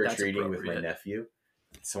trick or treating with my nephew.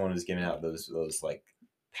 Someone was giving out those like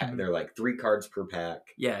they're like 3 cards per pack.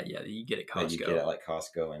 Yeah, you get at Costco. That you get at like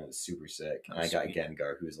Costco, and it was super sick. And I got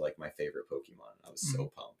Gengar, who's like my favorite Pokemon. I was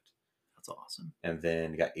so pumped. That's awesome. And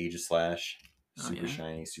then got Aegislash, super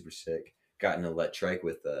shiny, super sick. Got an Electrike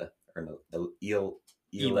with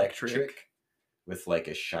Electric. With like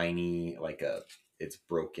a shiny, it's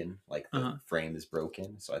broken, like the frame is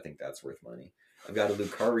broken, so I think that's worth money. I've got a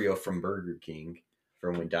Lucario from Burger King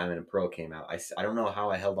from when Diamond and Pearl came out. I don't know how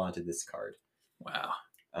I held on to this card. Wow.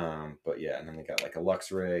 But yeah, and then they got like a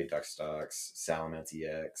Luxray, Dustox, Salamence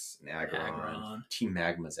EX, an Aggron. Team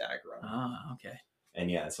Magma's Aggron. Ah, okay. And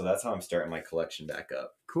yeah, so that's how I'm starting my collection back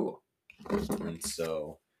up. Cool. And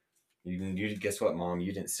so... You guess what, Mom?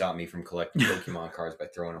 You didn't stop me from collecting Pokemon cards by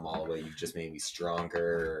throwing them all away. You just made me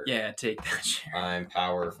stronger. Yeah, take that shit. I'm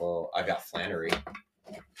powerful. I got Flannery.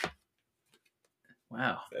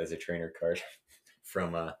 Wow. As a trainer card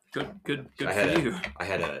from good for you.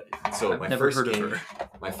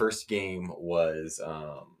 My first game was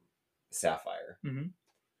Sapphire. Mm-hmm.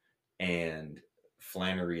 And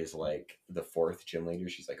Flannery is like the 4th gym leader.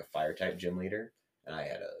 She's like a fire type gym leader, and I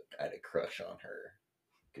had a crush on her.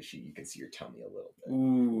 Because you can see her tummy a little bit.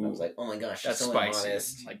 Ooh. And I was like, oh my gosh, that's spicy.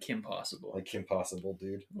 Honest. Like Kim Possible.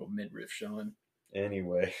 Dude. A little midriff showing.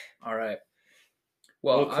 Anyway. All right.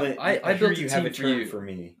 Well, Clint, I built you have a term for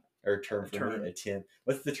me. Or term for me, a tin.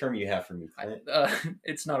 What's the term you have for me, Clint?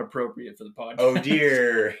 It's not appropriate for the podcast. Oh,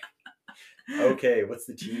 dear. Okay, what's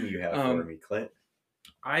the team you have for me, Clint?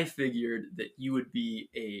 I figured that you would be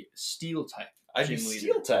a steel type. I'd be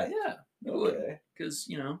steel type? Yeah, you would. Because,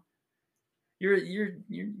 You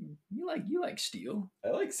like steel. I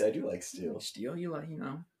do like steel. Steel, you like,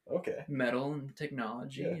 Okay. metal and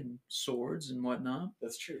technology and swords and whatnot.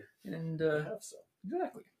 That's true. And I have some.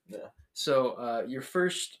 Exactly. Yeah. So your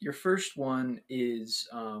first one is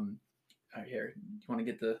here. You want to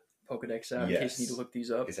get the Pokedex out in case you need to look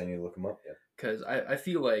these up? In case I need to look them up, yeah. Because I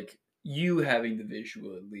feel like you having the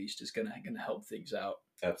visual at least is gonna help things out.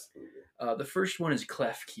 Absolutely. The first one is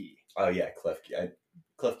Klefki. Oh yeah, Klefki.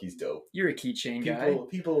 Klefki's dope. You're a keychain guy.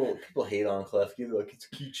 People hate on Klefki. They're like, it's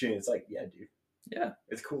a keychain. It's like, yeah, dude. Yeah.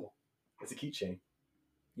 It's cool. It's a keychain.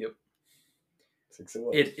 Yep. 6 of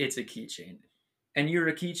 1. It's a keychain. And you're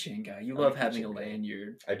a keychain guy. You love having a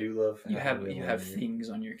lanyard. I do love you have things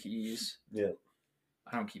on your keys. Yeah.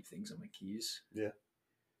 I don't keep things on my keys. Yeah.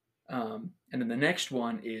 And then the next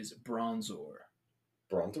one is Bronzor.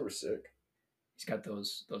 Bronzor's sick. He's got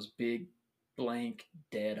those big blank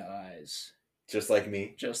dead eyes. Just like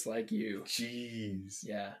me. Just like you. Jeez.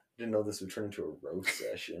 Yeah. Didn't know this would turn into a roast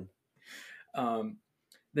session.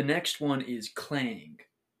 The next one is Clang,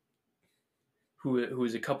 who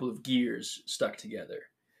is a couple of gears stuck together.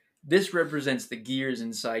 This represents the gears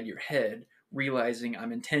inside your head, realizing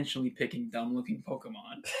I'm intentionally picking dumb-looking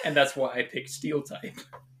Pokemon, and that's why I picked Steel type.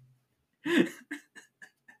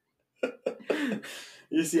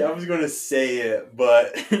 You see, I was going to say it,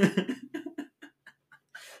 but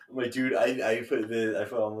I'm like, dude, I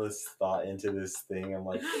put all this thought into this thing. I'm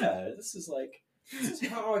like, yeah, this is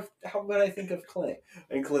how would I think of Clint?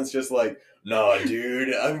 And Clint's just like, nah,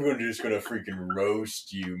 dude, I'm just gonna freaking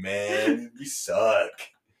roast you, man. You suck.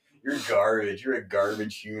 You're garbage. You're a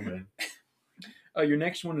garbage human. Your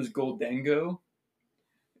next one is Goldango.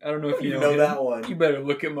 I don't know if you know him. that one. You better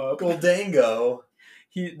look him up. Goldango.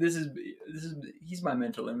 He's my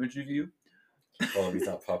mental image of you. Well, he's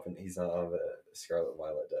not popping. He's not on the Scarlet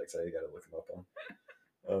Violet deck, so you gotta look him up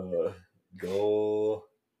on.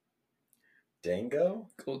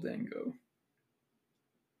 Goldango.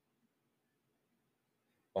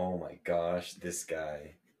 Oh my gosh, this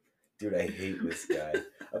guy. Dude, I hate this guy.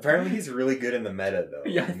 Apparently he's really good in the meta, though.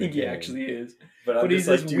 Yeah, I think he actually is. But he's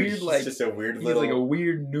like, this dude, weird, he's like... just a weird he's little... like a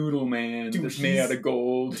weird noodle man that's made out of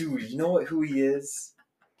gold. Dude, you know who he is?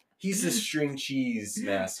 He's the string cheese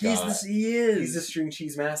mascot. He is. He's the string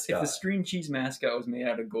cheese mascot. If the string cheese mascot was made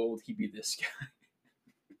out of gold, he'd be this guy.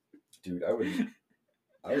 Dude, I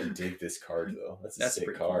would dig this card, though. That's a sick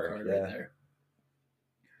card. Cool card right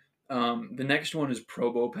there. The next one is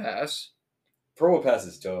Probopass. Probopass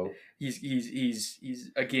is dope.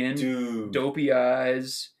 He's again, dude, dopey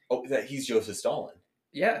eyes. Oh, he's Joseph Stalin.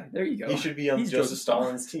 Yeah, there you go. He should be on Joseph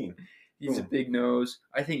Stalin's team. He's a big nose.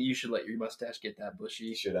 I think you should let your mustache get that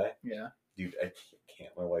bushy. Should I? Yeah. Dude, I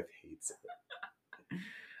can't. My wife hates it.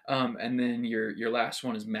 And then your last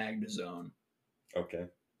one is Magnezone. Okay.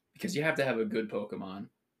 Because you have to have a good Pokemon,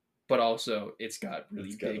 but also it's got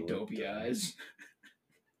really big dopey eyes.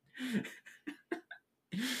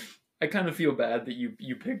 I kind of feel bad that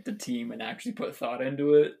you picked a team and actually put thought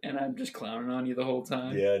into it, and I'm just clowning on you the whole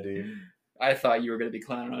time. Yeah, dude. I thought you were going to be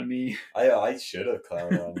clowning on me. I should have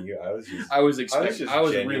clowned on you. I was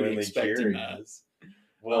really expecting that.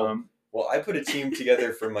 Well, I put a team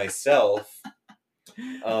together for myself.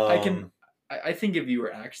 I think if you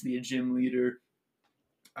were actually a gym leader,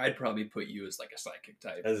 I'd probably put you as like a psychic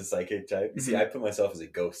type. As a psychic type? Mm-hmm. See, I put myself as a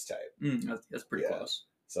ghost type. That's pretty close.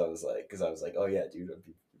 So I was like, oh yeah, dude, I'd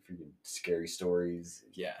be freaking scary stories.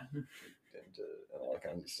 Yeah. And all that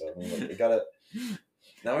kind of stuff. I'm like, I gotta...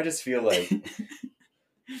 Now I just feel like...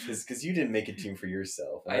 Because you didn't make a team for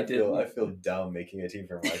yourself. I feel dumb making a team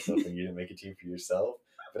for myself when you didn't make a team for yourself.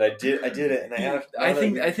 But I did it, and I have...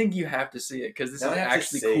 I think you have to see it, because this is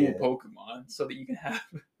actually cool Pokemon, so that you can have...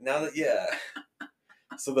 Now that, yeah...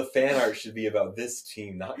 So the fan art should be about this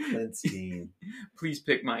team, not Clint's team. Please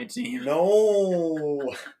pick my team.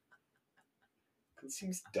 No! It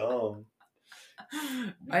seems dumb.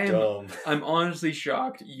 I'm honestly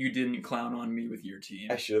shocked you didn't clown on me with your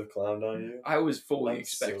team. I should have clowned on you. I was fully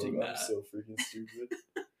expecting that. I'm so freaking stupid.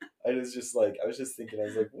 I was just thinking, I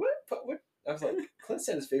was like, what? I was like, Clint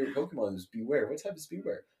said his favorite Pokemon was Beware. What type is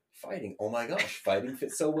Beware? Fighting. Oh my gosh, fighting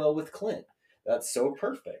fits so well with Clint. That's so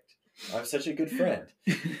perfect. I'm such a good friend.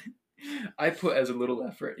 I put as little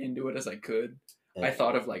effort into it as I could. I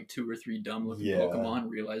thought of like 2 or 3 dumb looking Pokemon,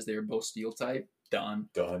 realized they were both Steel type. Done.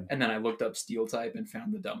 And then I looked up Steel type and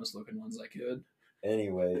found the dumbest looking ones I could.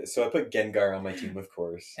 Anyway, so I put Gengar on my team, of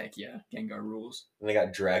course. Heck yeah, Gengar rules. And I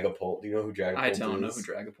got Dragapult. Do you know who Dragapult is? I don't know who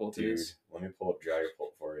Dragapult is. Dude, let me pull up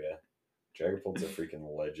Dragapult for you. Dragapult's a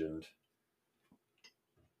freaking legend.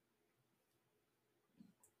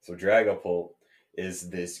 So Dragapult is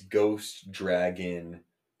this ghost dragon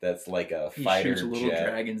that's like a fighter jet. He shoots little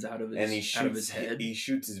dragons out of his head. He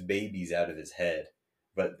shoots his babies out of his head.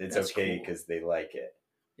 But it's okay because they like it.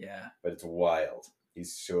 Yeah. But it's wild.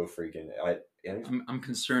 He's so freaking... I'm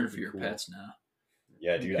concerned for your pets now.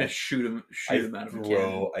 Yeah, dude. I shoot him out of a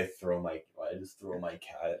cannon. I just throw my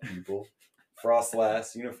cat at people.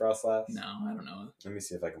 Frostlass. You know Frostlass? No, I don't know. Let me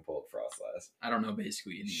see if I can pull up Frostlass. I don't know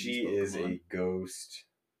basically any She of these is a ghost...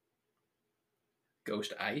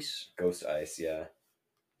 Ghost Ice? Ghost Ice, yeah.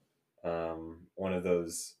 One of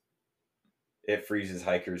those... It freezes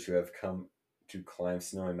hikers who have come to climb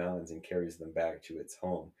snowy mountains and carries them back to its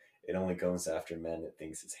home. It only goes after men it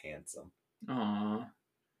thinks is handsome. Aww.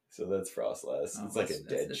 So that's Frostlass. It's like a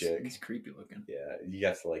dead chick. It's creepy looking. Yeah, you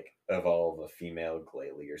have to like evolve a female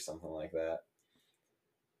Glalie or something like that.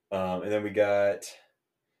 And then we got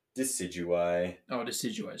Decidueye. Oh,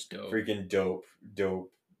 Decidueye's dope. Freaking dope.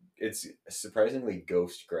 It's surprisingly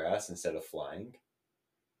ghost grass instead of flying.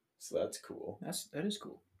 So that's cool. That is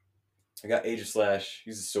cool. I got Aegislash.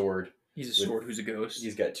 He's a sword. He's a sword who's a ghost.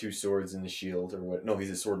 He's got 2 swords in the shield, or what? No, he's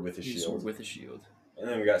a sword with a shield. He's a sword with a shield. And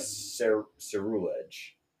then we got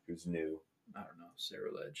Ceruledge, who's new. I don't know,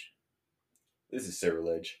 Ceruledge. This is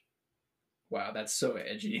Ceruledge. Wow, that's so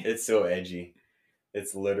edgy. It's so edgy.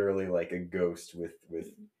 It's literally like a ghost with.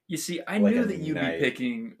 You see, I knew that you'd be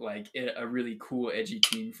picking like a really cool, edgy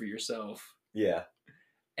team for yourself. Yeah.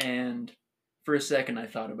 And for a second, I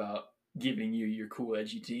thought about giving you your cool,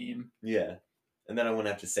 edgy team. Yeah. And then I wouldn't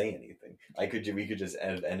have to say anything. We could just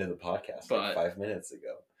end of the podcast like 5 minutes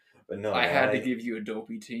ago. But no, I had to give you a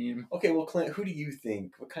dopey team. Okay, well, Clint, who do you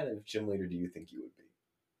think? What kind of gym leader do you think you would be?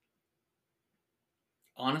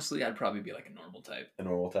 Honestly, I'd probably be like a normal type. A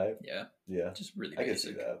normal type? Yeah. Yeah. Just really basic. I can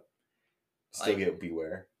see that. Still get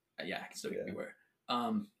Beware. Yeah, I can still get Beware.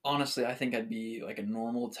 Honestly, I think I'd be like a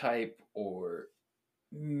normal type or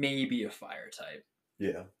maybe a fire type.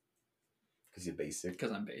 Yeah. Because you're basic.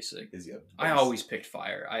 Because I'm basic. Basic. I always picked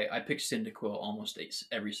fire. I picked Cyndaquil almost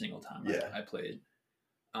every single time I played.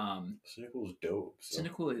 Cyndaquil is dope. So.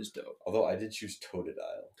 Cyndaquil is dope. Although I did choose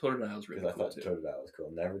Totodile. Totodile's really cool. Because I thought Totodile was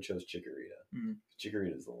cool. Never chose Chikorita. Mm-hmm.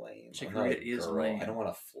 Chikorita's lame. Chikorita is lame. I don't want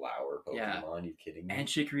a flower Pokemon. Yeah. Are you kidding me? And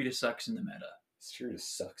Chikorita sucks in the meta. It's true, it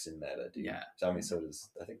sucks in meta, dude. Yeah. I mean, so does,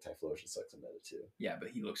 I think Typhlosion sucks in meta too. Yeah, but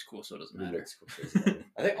he looks cool, so it doesn't matter. He looks cool, so it doesn't matter.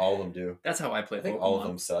 I think all of them do. That's how I play Pokemon. I think all of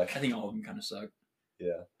them suck. I think all of them kind of suck.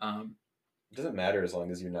 Yeah. It doesn't matter as long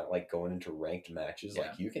as you're not like going into ranked matches. Yeah.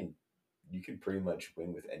 Like you can pretty much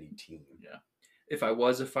win with any team. Yeah. If I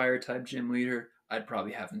was a fire type gym leader, I'd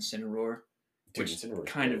probably have Incineroar, which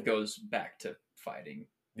kind of goes back to fighting.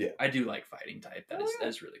 Yeah. I do like fighting type.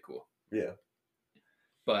 That's really cool. Yeah.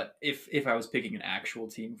 But if I was picking an actual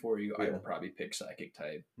team for you, I would probably pick Psychic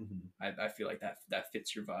type. Mm-hmm. I feel like that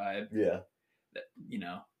fits your vibe. Yeah. That,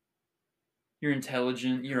 you're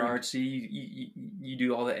intelligent, you're artsy, you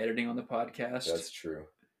do all the editing on the podcast. That's true.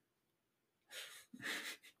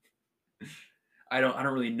 I don't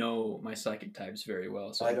really know my psychic types very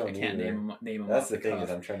well, so I can't name them. That's the thing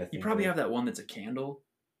is I'm trying to think. You probably have that one that's a candle,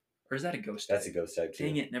 or is that a ghost type? That's a ghost type too.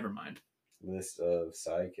 Dang it, never mind. List of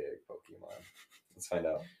psychic Pokemon. Let's find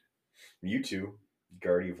out. Mewtwo,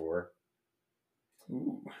 Gardevoir.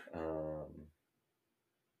 Ooh.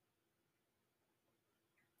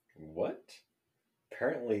 What?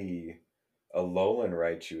 Apparently, a Alolan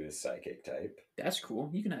Raichu is psychic type. That's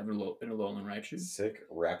cool. You can have an Alolan Raichu. Sick.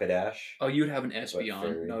 Rapidash. Oh, you'd have an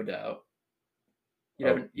Espeon, no doubt.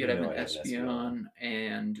 You'd have an Espeon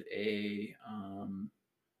and a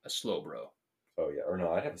Slowbro. Oh yeah, or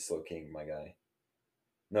no, I'd have a Slowking, my guy.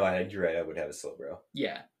 No, you're right. I would have a Slowbro.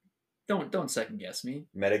 Yeah, don't second guess me.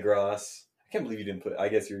 Metagross. I can't believe you didn't put. I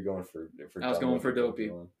guess you were going for. I was going for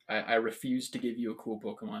Dopey. I refused to give you a cool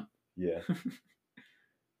Pokemon. Yeah.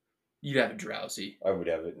 You'd have a Drowsy. I would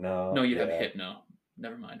have it. No, you'd have a Hypno.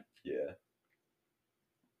 Never mind. Yeah.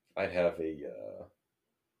 I'd have a.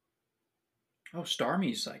 Oh,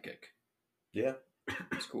 Starmie's psychic. Yeah.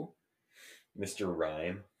 That's cool. Mr.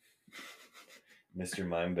 Rhyme. Mr.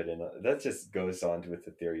 Mime, but that just goes on with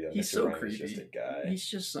the theory that he's Mr. so Rhyme creepy. is just a guy. He's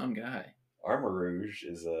just some guy. Armarouge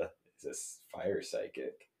is a fire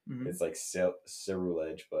psychic. Mm-hmm. It's like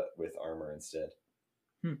Ceruledge, but with armor instead.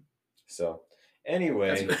 So,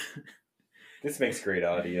 anyway, this makes great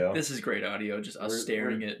audio. This is great audio. Just us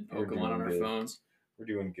staring at Pokemon on our phones. We're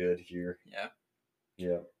doing good here. Yeah.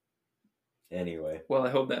 Yeah. Anyway. Well, I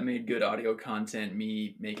hope that made good audio content.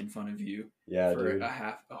 Me making fun of you. Yeah, for dude.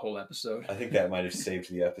 a whole episode. I think that might have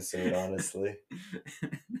saved the episode, honestly.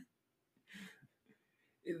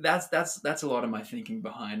 That's a lot of my thinking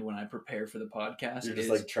behind when I prepare for the podcast. You're just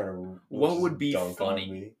like trying to. What would be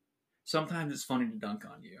funny? Sometimes it's funny to dunk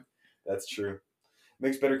on you. That's true.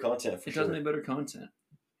 Makes better content. It does make better content.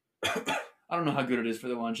 I don't know how good it is for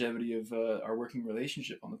the longevity of our working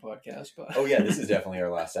relationship on the podcast, but oh yeah, this is definitely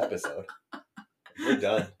our last episode. We're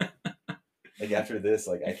done. Like after this,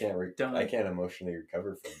 like I can't emotionally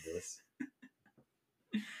recover from this.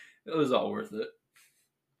 It was all worth it.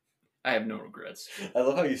 I have no regrets. I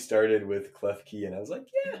love how you started with Klefki, and I was like,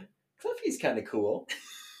 yeah, Klefki's kind of cool.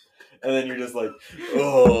 And then you're just like,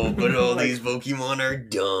 oh, but all these Pokemon are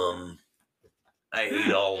dumb. I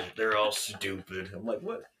hate they're all stupid. I'm like,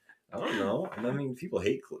 what? I don't know. I mean, people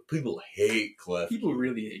hate Klefki. People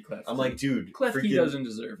really hate Klefki. I'm like, dude, Klefki doesn't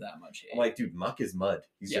deserve that much hate. I'm like, dude, Muck is mud.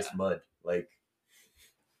 He's just mud. Like,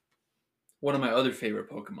 one of my other favorite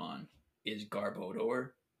Pokemon is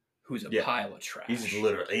Garbodor, who's a pile of trash.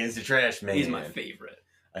 He's a trash man. He's my favorite.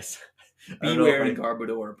 Beware and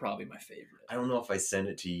Garbodor are probably my favorite. I don't know if I sent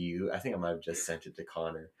it to you. I think I might have just sent it to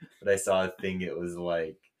Connor. But I saw a thing. It was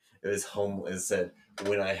like, it said,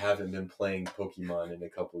 when I haven't been playing Pokemon in a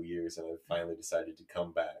couple years and I finally decided to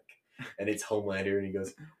come back. And it's Homelander and he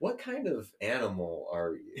goes, what kind of animal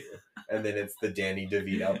are you? And then it's the Danny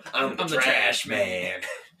DeVito. I'm the trash man.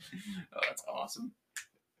 Oh, that's awesome.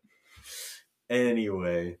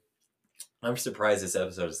 Anyway, I'm surprised this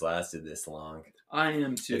episode has lasted this long. I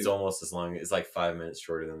am too. It's almost as long. It's like 5 minutes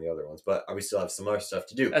shorter than the other ones, but we still have some more stuff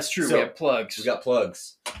to do. That's true. So, we have plugs. We got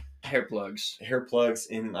plugs. Hair plugs. Hair plugs,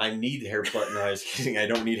 and I need hair plugs. No, I was kidding. I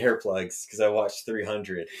don't need hair plugs because I watched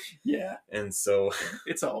 300. Yeah. And so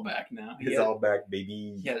it's all back now. It's all back,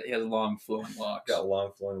 baby. He has long flowing locks. Got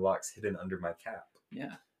long flowing locks hidden under my cap.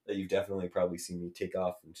 Yeah. That you've definitely probably seen me take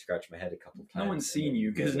off and scratch my head a couple times. No one's seen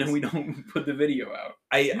you because we don't put the video out.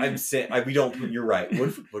 I'm saying we don't. You're right. What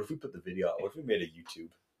if we put the video out? What if we made a YouTube?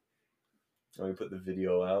 And we put the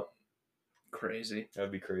video out? Crazy.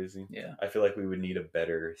 That'd be crazy. Yeah. I feel like we would need a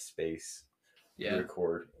better space to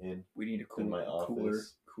record in. We need a cooler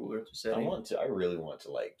setting. I really want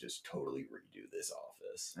to like just totally redo this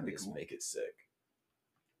office. That'd be just cool. Make it sick.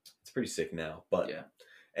 It's pretty sick now, but yeah.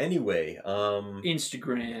 Anyway,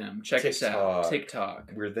 Instagram, check us out.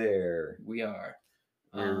 TikTok, we're there. We are.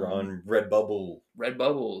 We're on Redbubble.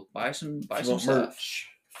 Buy some stuff. Merch.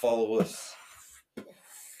 Follow us.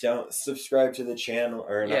 Don't subscribe to the channel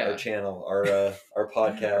or not our channel, our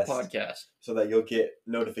podcast. Our podcast, so that you'll get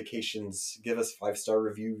notifications. Give us 5-star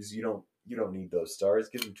reviews. You don't need those stars.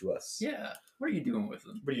 Give them to us. Yeah. What are you doing with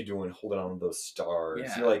them? What are you doing holding on to those stars?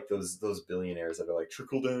 Yeah. You're like those billionaires that are like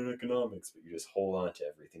trickle down economics, but you just hold on to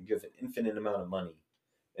everything. You have an infinite amount of money,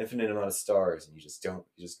 infinite amount of stars, and you're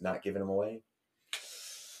just not giving them away.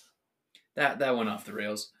 That went off the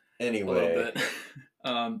rails. Anyway, a little bit.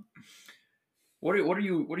 What are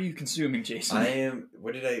you consuming, Jason? I am.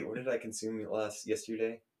 What did I consume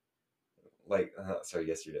yesterday?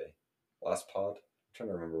 Yesterday. Last pod. I'm trying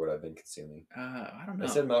to remember what I've been consuming. I don't know. I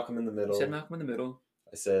said Malcolm in the Middle.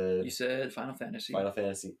 You said Final Fantasy.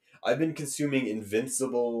 I've been consuming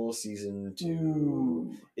Invincible Season 2.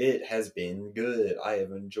 Ooh. It has been good. I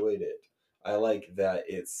have enjoyed it. I like that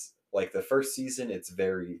it's like the first season. There's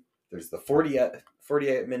the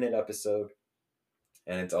 48-minute episode,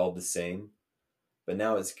 and it's all the same. But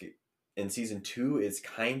now it's in Season 2. It's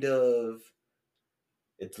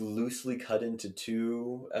loosely cut into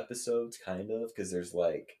 2 episodes, kind of, because there's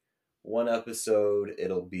like one episode,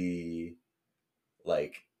 it'll be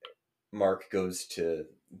like Mark goes to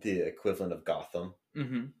the equivalent of Gotham,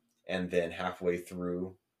 and then halfway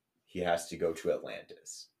through, he has to go to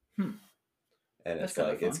Atlantis. And That's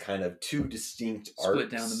it's kind of 2 distinct arcs.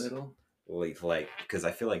 Split down the middle. Like, because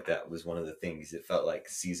I feel like that was one of the things. It felt like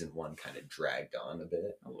Season 1 kind of dragged on a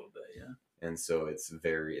bit. A little bit, yeah. And so it's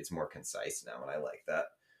more concise now, and I like that.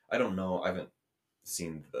 I don't know. I haven't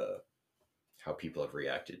seen how people have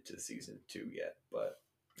reacted to Season 2 yet, but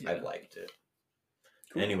I liked it.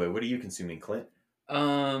 Cool. Anyway, what are you consuming, Clint?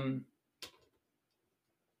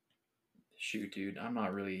 Shoot, dude, I'm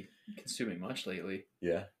not really consuming much lately.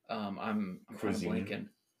 Yeah. I'm kind of blanking.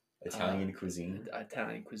 Italian cuisine.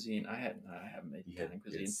 Italian cuisine. I haven't made Italian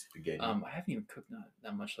cuisine. Spaghetti. I haven't even cooked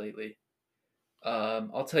that much lately.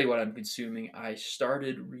 I'll tell you what I'm consuming. I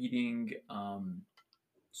started reading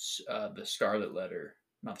the Scarlet Letter,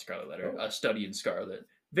 not the Scarlet Letter. A Study in Scarlet.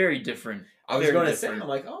 Very different. I was going to say, I'm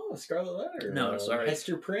like, Scarlet Letter. No, sorry,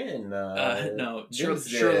 Hester Prynne. No,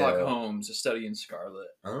 Sherlock Holmes, A Study in Scarlet.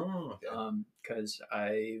 Oh, okay. Because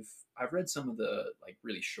I've read some of the like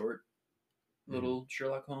really short little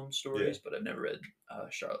Sherlock Holmes stories, but I've never read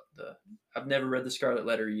I've never read the Scarlet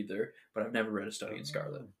Letter either, but I've never read A Study in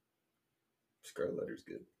Scarlet. Scarlet Letter's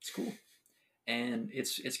good. It's cool, and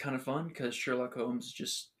it's kind of fun because Sherlock Holmes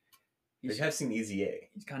you have seen Easy A.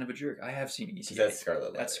 He's kind of a jerk. I have seen Easy A. That's Scarlet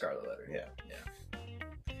Letter. That's Scarlet Letter. Yeah.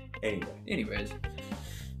 Anyways,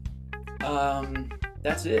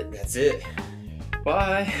 that's it. That's it.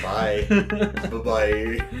 Bye. Bye.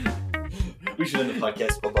 Bye-bye. We should end the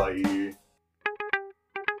podcast. Bye-bye.